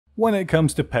When it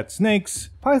comes to pet snakes,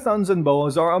 pythons and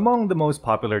boas are among the most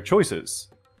popular choices.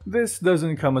 This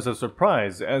doesn't come as a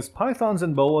surprise, as pythons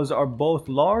and boas are both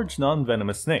large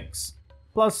non-venomous snakes.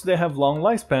 Plus, they have long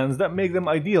lifespans that make them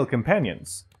ideal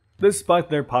companions. Despite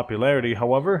their popularity,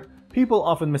 however, people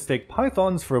often mistake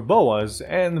pythons for boas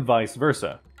and vice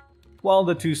versa. While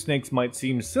the two snakes might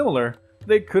seem similar,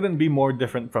 they couldn't be more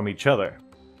different from each other.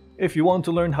 If you want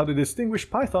to learn how to distinguish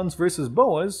pythons versus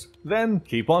boas, then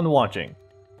keep on watching.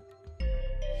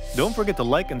 Don't forget to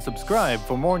like and subscribe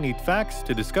for more neat facts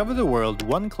to discover the world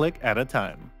one click at a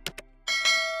time.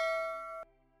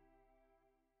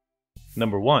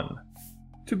 Number 1.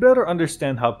 To better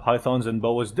understand how pythons and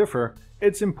boas differ,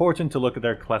 it's important to look at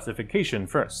their classification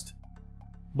first.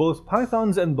 Both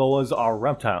pythons and boas are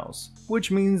reptiles, which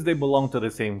means they belong to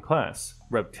the same class,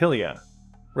 Reptilia.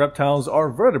 Reptiles are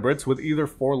vertebrates with either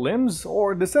 4 limbs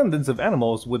or descendants of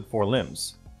animals with 4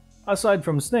 limbs. Aside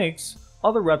from snakes,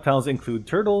 other reptiles include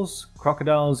turtles,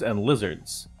 crocodiles, and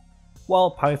lizards. While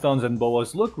pythons and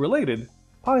boas look related,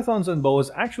 pythons and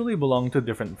boas actually belong to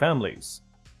different families.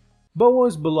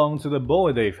 Boas belong to the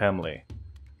Boidae family.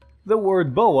 The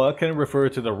word boa can refer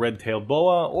to the red-tailed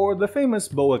boa or the famous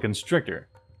boa constrictor.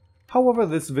 However,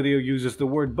 this video uses the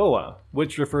word boa,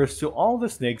 which refers to all the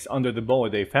snakes under the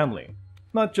Boidae family,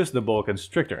 not just the boa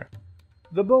constrictor.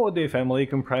 The Boidae family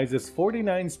comprises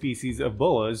 49 species of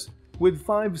boas, with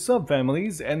 5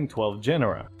 subfamilies and 12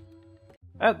 genera.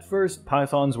 At first,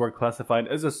 pythons were classified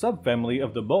as a subfamily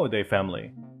of the Boidae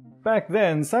family. Back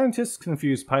then, scientists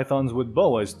confused pythons with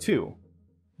boas too.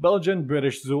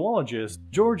 Belgian-British zoologist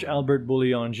George Albert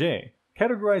Boulanger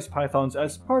categorized pythons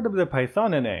as part of the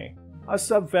Pythoninae, a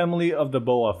subfamily of the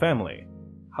boa family.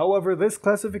 However, this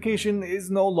classification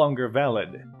is no longer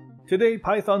valid. Today,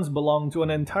 pythons belong to an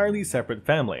entirely separate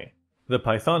family, the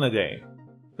Pythonidae.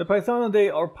 The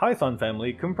Pythonidae or python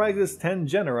family comprises 10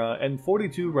 genera and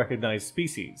 42 recognized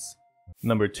species.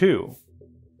 Number 2.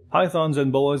 Pythons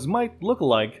and boas might look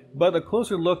alike, but a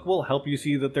closer look will help you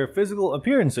see that their physical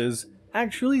appearances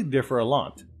actually differ a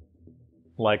lot.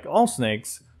 Like all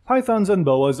snakes, pythons and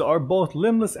boas are both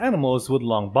limbless animals with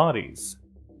long bodies.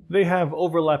 They have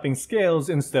overlapping scales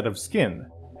instead of skin,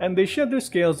 and they shed their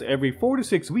scales every 4 to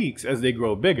 6 weeks as they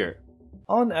grow bigger.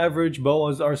 On average,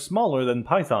 boas are smaller than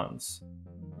pythons.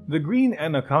 The green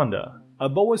anaconda, a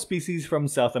boa species from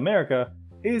South America,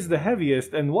 is the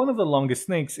heaviest and one of the longest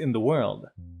snakes in the world.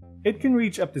 It can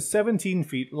reach up to 17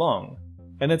 feet long,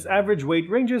 and its average weight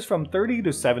ranges from 30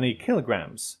 to 70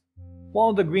 kilograms.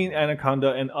 While the green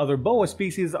anaconda and other boa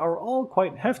species are all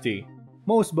quite hefty,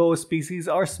 most boa species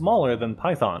are smaller than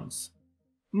pythons.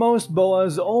 Most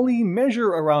boas only measure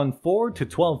around 4 to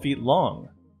 12 feet long.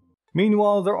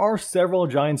 Meanwhile, there are several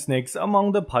giant snakes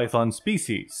among the python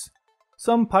species.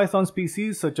 Some python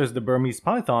species, such as the Burmese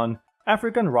python,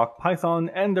 African rock python,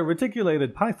 and the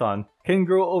reticulated python, can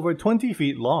grow over 20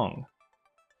 feet long.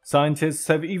 Scientists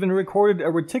have even recorded a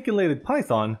reticulated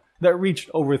python that reached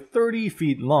over 30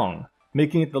 feet long,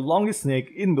 making it the longest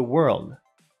snake in the world.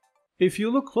 If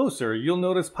you look closer, you'll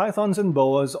notice pythons and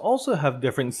boas also have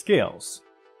different scales.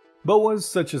 Boas,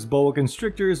 such as boa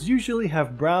constrictors, usually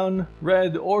have brown,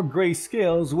 red, or gray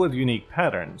scales with unique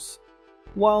patterns.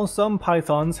 While some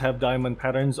pythons have diamond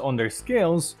patterns on their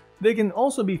scales, they can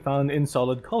also be found in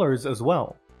solid colors as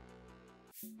well.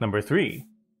 Number 3.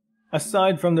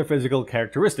 Aside from their physical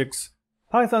characteristics,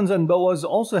 pythons and boas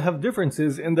also have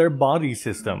differences in their body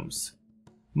systems.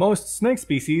 Most snake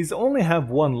species only have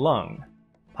 1 lung.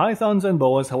 Pythons and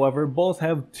boas, however, both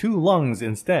have 2 lungs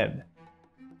instead.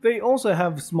 They also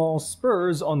have small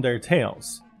spurs on their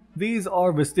tails. These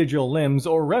are vestigial limbs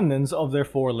or remnants of their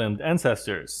 4-limbed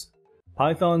ancestors.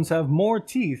 Pythons have more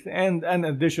teeth and an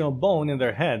additional bone in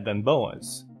their head than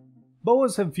boas.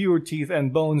 Boas have fewer teeth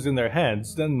and bones in their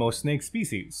heads than most snake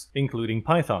species, including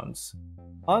pythons.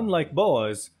 Unlike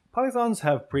boas, pythons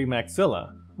have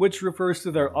premaxilla, which refers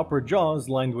to their upper jaws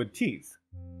lined with teeth.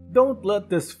 Don't let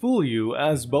this fool you,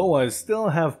 as boas still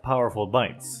have powerful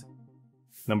bites.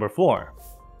 Number 4.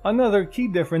 Another key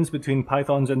difference between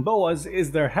pythons and boas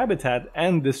is their habitat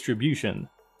and distribution.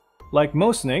 Like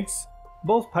most snakes,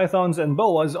 both pythons and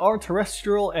boas are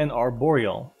terrestrial and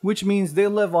arboreal, which means they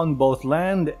live on both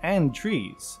land and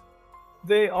trees.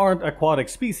 They aren't aquatic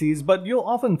species, but you'll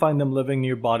often find them living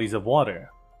near bodies of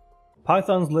water.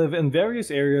 Pythons live in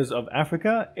various areas of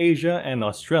Africa, Asia, and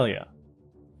Australia.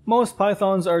 Most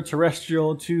pythons are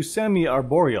terrestrial to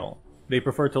semi-arboreal. They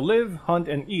prefer to live, hunt,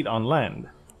 and eat on land.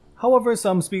 However,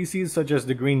 some species such as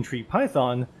the green tree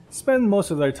python spend most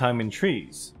of their time in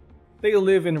trees. They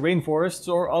live in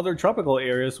rainforests or other tropical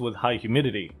areas with high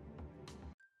humidity.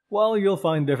 While you'll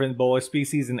find different boa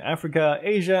species in Africa,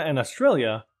 Asia, and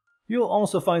Australia, You'll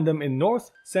also find them in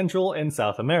North, Central, and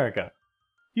South America.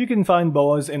 You can find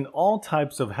boas in all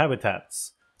types of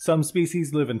habitats. Some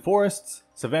species live in forests,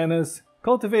 savannas,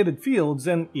 cultivated fields,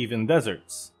 and even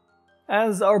deserts.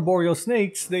 As arboreal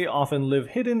snakes, they often live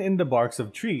hidden in the barks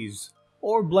of trees,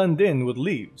 or blend in with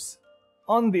leaves.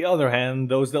 On the other hand,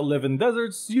 those that live in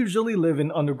deserts usually live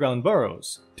in underground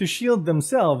burrows to shield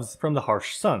themselves from the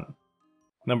harsh sun.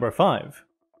 Number 5.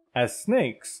 As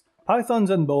snakes, pythons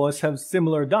and boas have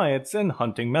similar diets and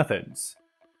hunting methods.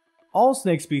 All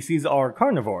snake species are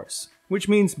carnivores, which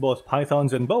means both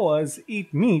pythons and boas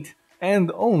eat meat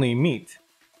and only meat.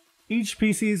 Each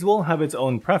species will have its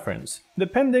own preference,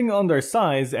 depending on their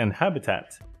size and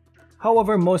habitat.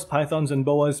 However, most pythons and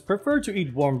boas prefer to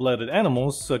eat warm-blooded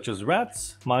animals such as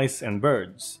rats, mice, and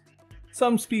birds.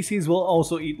 Some species will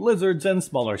also eat lizards and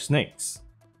smaller snakes.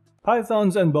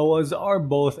 Pythons and boas are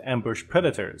both ambush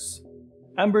predators.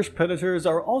 Ambush predators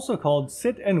are also called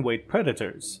sit-and-wait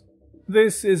predators.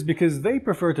 This is because they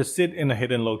prefer to sit in a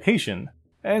hidden location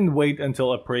and wait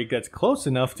until a prey gets close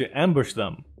enough to ambush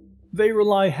them. They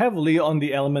rely heavily on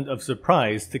the element of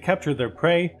surprise to capture their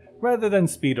prey rather than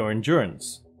speed or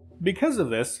endurance. Because of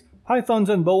this, pythons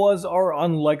and boas are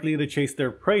unlikely to chase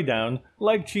their prey down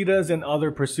like cheetahs and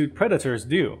other pursuit predators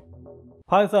do.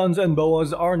 Pythons and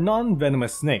boas are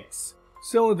non-venomous snakes,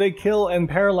 so they kill and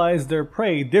paralyze their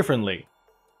prey differently.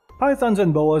 Pythons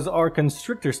and boas are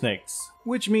constrictor snakes,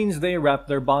 which means they wrap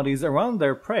their bodies around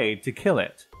their prey to kill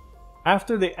it.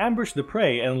 After they ambush the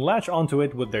prey and latch onto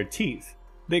it with their teeth,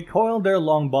 they coil their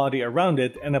long body around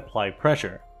it and apply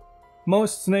pressure.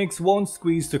 Most snakes won't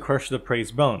squeeze to crush the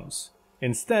prey's bones.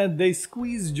 Instead, they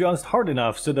squeeze just hard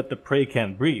enough so that the prey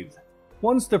can't breathe.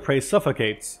 Once the prey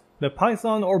suffocates, the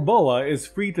python or boa is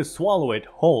free to swallow it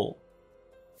whole.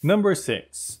 Number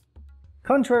 6.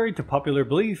 Contrary to popular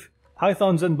belief,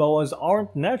 pythons and boas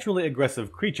aren't naturally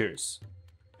aggressive creatures.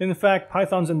 In fact,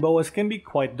 pythons and boas can be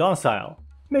quite docile,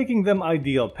 making them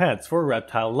ideal pets for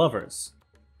reptile lovers.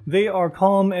 They are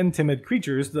calm and timid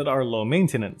creatures that are low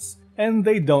maintenance, and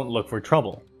they don't look for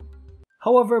trouble.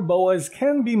 However, boas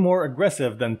can be more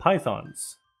aggressive than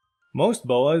pythons. Most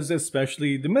boas,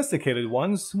 especially domesticated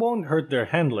ones, won't hurt their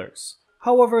handlers.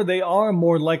 However, they are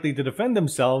more likely to defend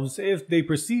themselves if they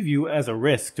perceive you as a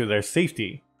risk to their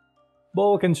safety.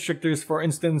 Boa constrictors, for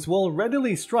instance, will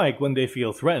readily strike when they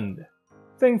feel threatened.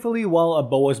 Thankfully, while a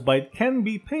boa's bite can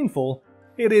be painful,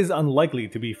 it is unlikely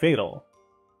to be fatal.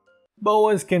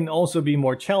 Boas can also be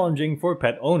more challenging for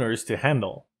pet owners to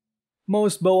handle.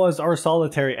 Most boas are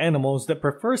solitary animals that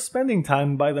prefer spending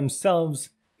time by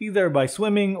themselves, either by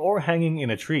swimming or hanging in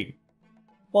a tree.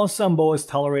 While some boas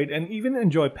tolerate and even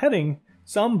enjoy petting,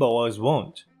 some boas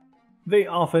won't. They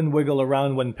often wiggle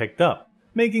around when picked up,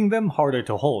 making them harder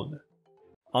to hold.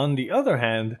 On the other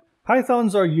hand,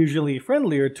 pythons are usually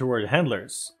friendlier toward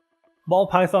handlers. Ball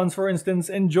pythons, for instance,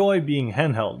 enjoy being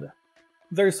handheld.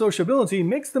 Their sociability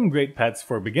makes them great pets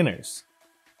for beginners.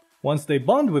 Once they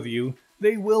bond with you,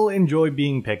 they will enjoy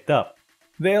being picked up.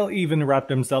 They'll even wrap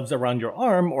themselves around your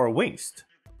arm or waist.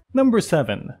 Number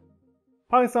 7.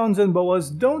 Pythons and boas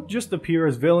don't just appear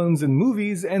as villains in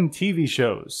movies and TV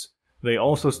shows. They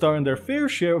also star in their fair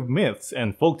share of myths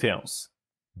and folktales.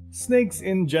 Snakes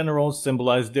in general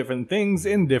symbolize different things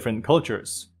in different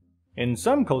cultures. In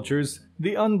some cultures,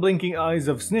 the unblinking eyes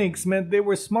of snakes meant they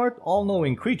were smart,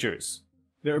 all-knowing creatures.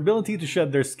 Their ability to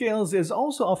shed their scales is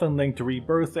also often linked to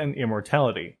rebirth and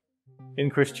immortality. In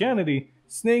Christianity,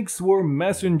 snakes were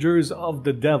messengers of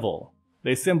the devil.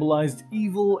 They symbolized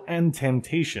evil and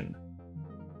temptation.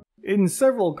 In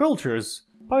several cultures,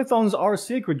 pythons are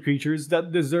sacred creatures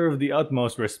that deserve the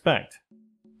utmost respect.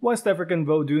 West African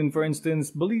Vodun, for instance,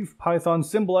 believe pythons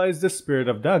symbolize the spirit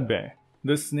of Dagbe,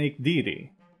 the snake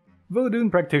deity.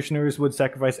 Vodun practitioners would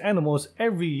sacrifice animals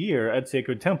every year at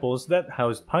sacred temples that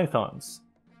housed pythons.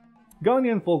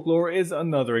 Ghanaian folklore is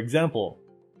another example.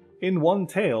 In one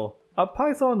tale, a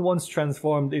python once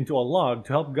transformed into a log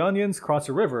to help Ghanaians cross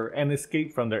a river and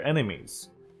escape from their enemies.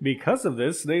 Because of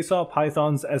this, they saw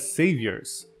pythons as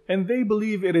saviors, and they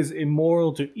believe it is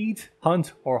immoral to eat,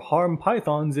 hunt, or harm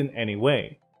pythons in any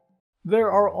way.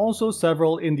 There are also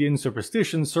several Indian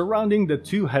superstitions surrounding the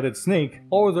two-headed snake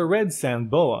or the red sand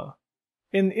boa.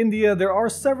 In India, there are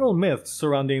several myths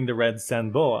surrounding the red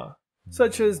sand boa,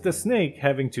 such as the snake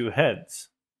having two heads.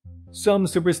 Some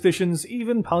superstitions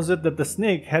even posit that the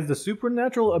snake has the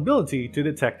supernatural ability to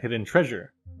detect hidden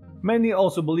treasure. Many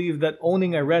also believe that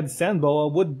owning a red sand boa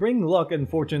would bring luck and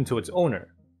fortune to its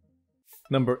owner.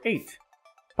 Number 8.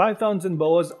 Pythons and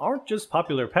boas aren't just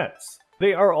popular pets.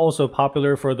 They are also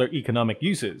popular for their economic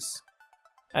uses.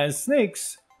 As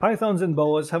snakes, pythons and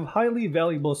boas have highly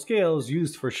valuable scales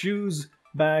used for shoes,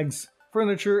 bags,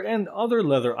 furniture, and other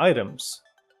leather items.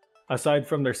 Aside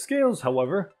from their scales,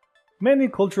 however, many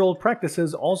cultural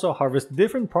practices also harvest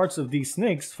different parts of these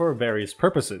snakes for various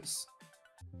purposes.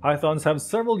 Pythons have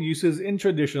several uses in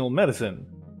traditional medicine.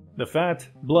 The fat,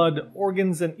 blood,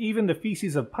 organs, and even the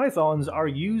feces of pythons are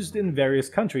used in various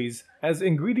countries as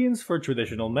ingredients for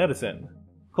traditional medicine.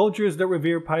 Cultures that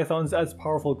revere pythons as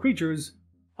powerful creatures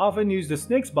often use the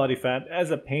snake's body fat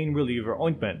as a pain reliever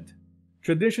ointment.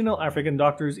 Traditional African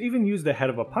doctors even use the head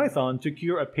of a python to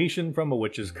cure a patient from a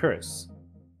witch's curse.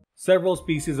 Several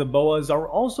species of boas are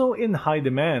also in high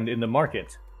demand in the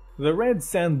market. The red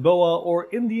sand boa or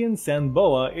Indian sand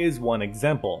boa is one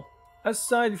example.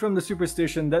 Aside from the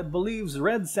superstition that believes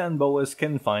red sand boas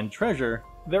can find treasure,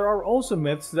 there are also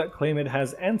myths that claim it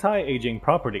has anti-aging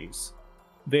properties.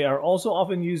 They are also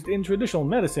often used in traditional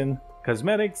medicine,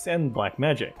 cosmetics, and black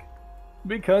magic.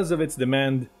 Because of its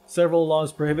demand, several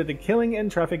laws prohibit the killing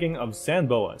and trafficking of sand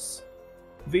boas.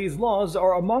 These laws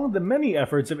are among the many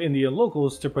efforts of Indian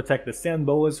locals to protect the sand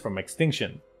boas from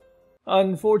extinction.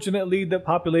 Unfortunately, the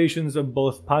populations of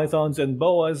both pythons and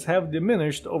boas have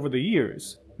diminished over the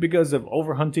years because of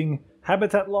overhunting,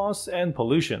 habitat loss, and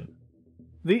pollution.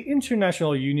 The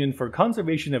International Union for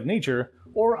Conservation of Nature,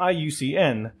 or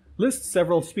IUCN, lists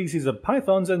several species of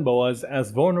pythons and boas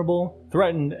as vulnerable,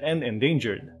 threatened, and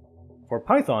endangered. For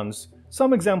pythons,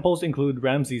 some examples include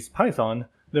Ramsey's python,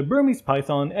 the Burmese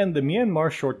python, and the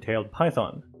Myanmar short-tailed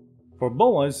python. For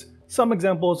boas, some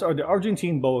examples are the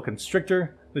Argentine boa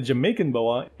constrictor, the Jamaican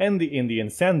boa, and the Indian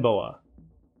sand boa.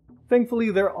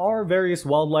 Thankfully, there are various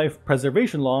wildlife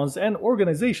preservation laws and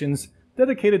organizations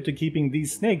dedicated to keeping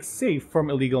these snakes safe from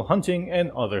illegal hunting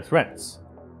and other threats.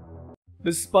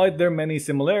 Despite their many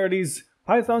similarities,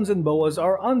 pythons and boas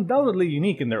are undoubtedly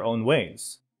unique in their own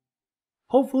ways.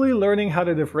 Hopefully, learning how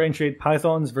to differentiate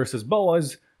pythons versus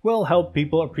boas will help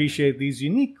people appreciate these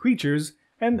unique creatures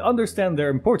and understand their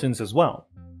importance as well.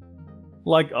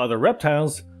 Like other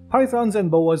reptiles, pythons and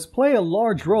boas play a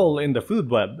large role in the food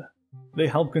web. They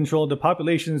help control the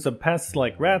populations of pests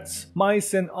like rats,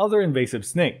 mice, and other invasive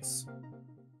snakes.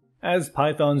 As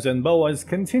pythons and boas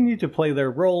continue to play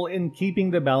their role in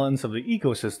keeping the balance of the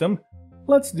ecosystem,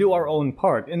 let's do our own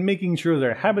part in making sure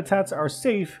their habitats are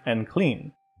safe and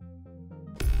clean.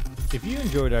 If you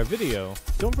enjoyed our video,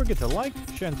 don't forget to like,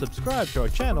 share, and subscribe to our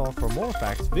channel for more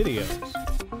facts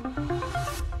videos.